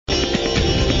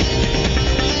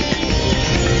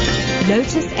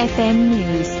Lotus FM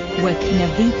News with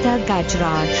Navita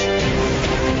Gajraj.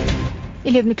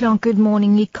 11 o'clock, good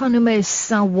morning.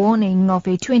 Economists are warning of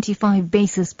a 25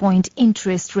 basis point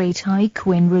interest rate hike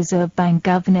when Reserve Bank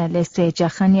Governor Lesetja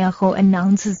Kganyago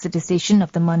announces the decision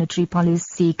of the Monetary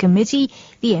Policy Committee,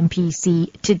 the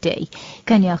MPC, today.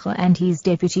 Kganyago and his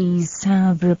deputies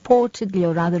have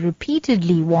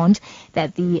repeatedly warned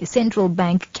that the central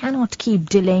bank cannot keep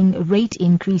delaying rate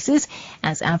increases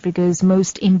as Africa's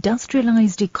most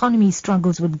industrialized economy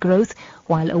struggles with growth,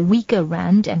 while a weaker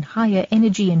rand and higher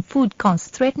energy and food costs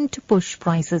threaten to push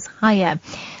prices higher.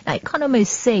 Now,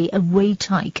 economists say a rate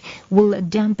hike will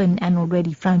dampen an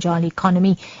already fragile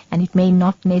economy, and it may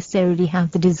not necessarily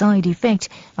have the desired effect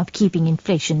of keeping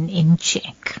inflation in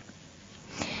check.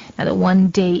 Now, the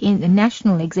one-day in the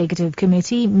National Executive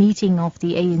Committee meeting of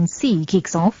the ANC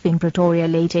kicks off in Pretoria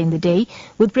later in the day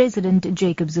with President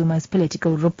Jacob Zuma's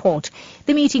political report.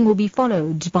 The meeting will be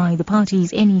followed by the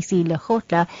party's NEC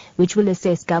Lekgotla, which will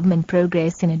assess government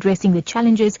progress in addressing the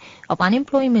challenges of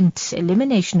unemployment,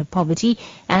 elimination of poverty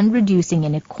and reducing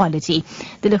inequality.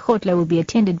 The Lekgotla will be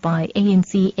attended by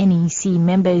ANC NEC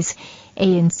members,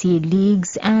 ANC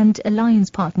leagues and alliance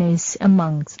partners,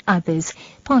 amongst others.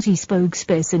 Party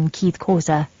spokesperson Keith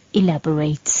Khoza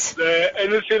elaborates. The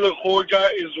NEC Lekgotla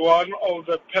is one of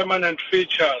the permanent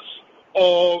features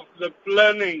of the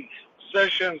planning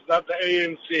sessions that the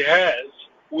ANC has,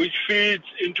 which feeds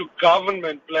into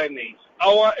government planning.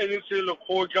 Our NEC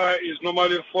Lekgotla is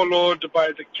normally followed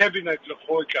by the Cabinet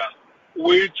Lekgotla,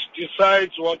 which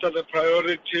decides what are the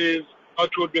priorities that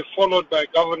would be followed by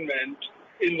government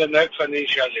in the next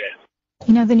financial year.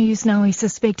 In other news now, a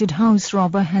suspected house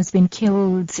robber has been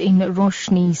killed in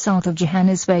Roshni, south of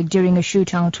Johannesburg, during a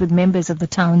shootout with members of the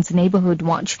town's neighborhood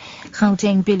watch.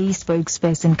 Gauteng police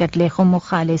spokesperson Katlego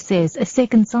Mogale says a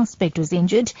second suspect was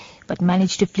injured but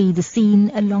managed to flee the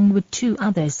scene along with two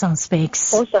other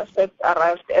suspects. 4 suspects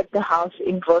arrived at the house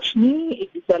in Roshni. It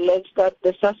is alleged that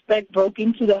the suspect broke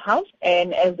into the house,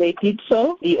 and as they did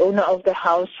so, the owner of the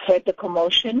house heard the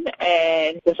commotion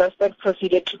and the suspect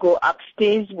proceeded to go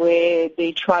upstairs where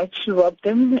they tried to rob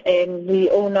them, and the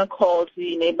owner called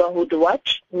the neighborhood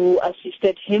watch who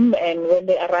assisted him, and when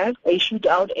they arrived, a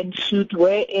shootout ensued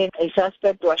wherein a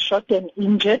suspect was shot and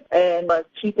injured and was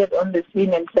treated on the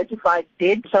scene and certified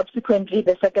dead. Subsequently,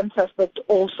 the second suspect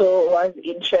also was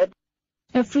injured.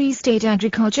 Free State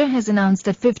Agriculture has announced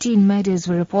that 15 murders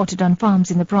were reported on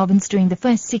farms in the province during the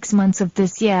first 6 months of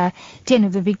this year. 10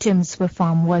 of the victims were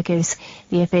farm workers.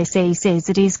 The FSA says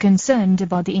it is concerned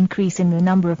about the increase in the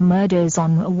number of murders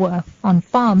on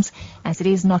farms, as it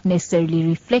is not necessarily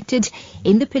reflected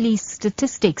in the police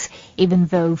statistics, even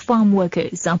though farm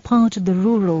workers are part of the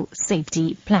Rural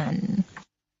Safety Plan.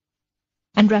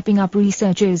 And wrapping up,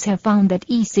 researchers have found that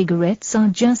e-cigarettes are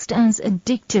just as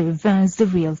addictive as the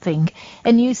real thing.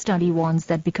 A new study warns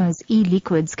that because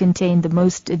e-liquids contain the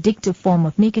most addictive form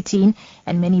of nicotine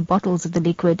and many bottles of the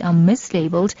liquid are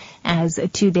mislabeled as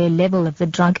to their level of the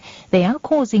drug, they are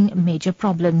causing major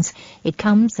problems. It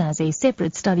comes as a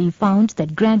separate study found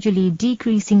that gradually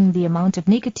decreasing the amount of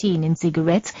nicotine in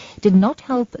cigarettes did not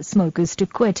help smokers to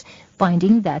quit,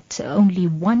 finding that only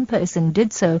one person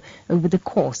did so over the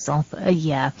course of a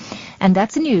year. And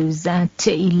that's the news at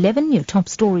 11, your top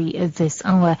story of this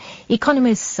hour.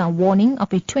 Economists are warning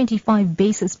of a 25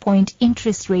 basis point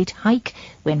interest rate hike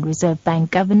when Reserve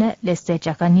Bank Governor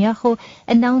Lesetja Kganyago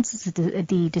announces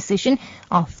the decision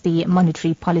of the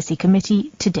Monetary Policy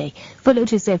Committee today. For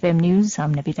Lotus FM News,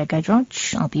 I'm Navita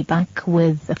Gajraj. I'll be back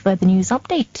with a further news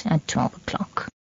update at 12 o'clock.